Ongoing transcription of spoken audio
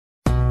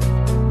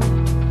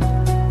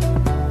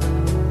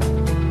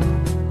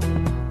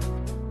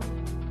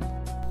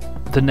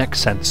The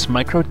NexSens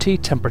Micro-T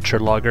temperature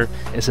logger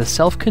is a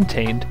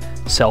self-contained,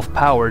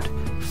 self-powered,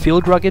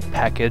 field-rugged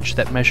package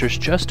that measures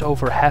just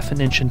over ½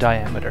 inch in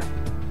diameter.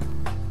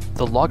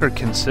 The logger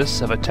consists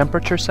of a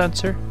temperature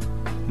sensor,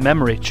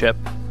 memory chip,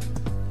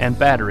 and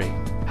battery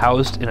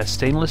housed in a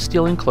stainless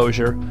steel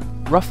enclosure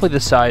roughly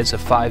the size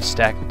of 5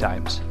 stacked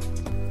dimes.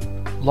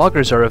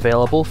 Loggers are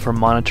available for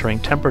monitoring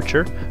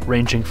temperature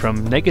ranging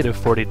from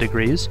 -40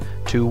 degrees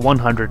to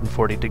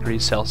 140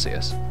 degrees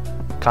Celsius.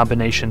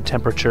 Combination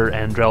temperature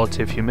and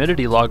relative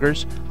humidity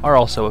loggers are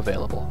also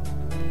available.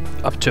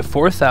 Up to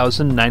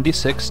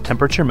 4,096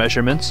 temperature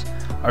measurements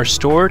are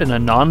stored in a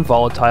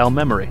non-volatile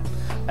memory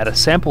at a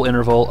sample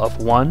interval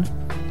of 1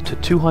 to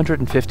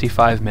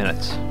 255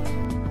 minutes.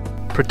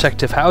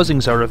 Protective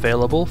housings are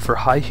available for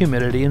high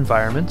humidity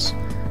environments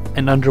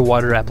and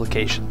underwater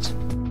applications.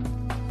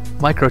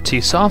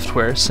 Micro-T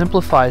software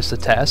simplifies the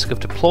task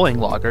of deploying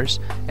loggers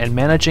and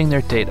managing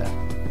their data.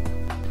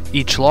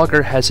 Each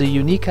logger has a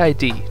unique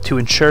ID to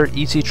ensure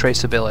easy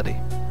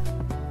traceability.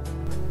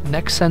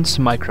 NexSens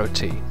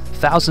Micro-T,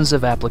 thousands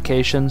of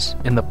applications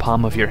in the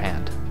palm of your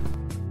hand.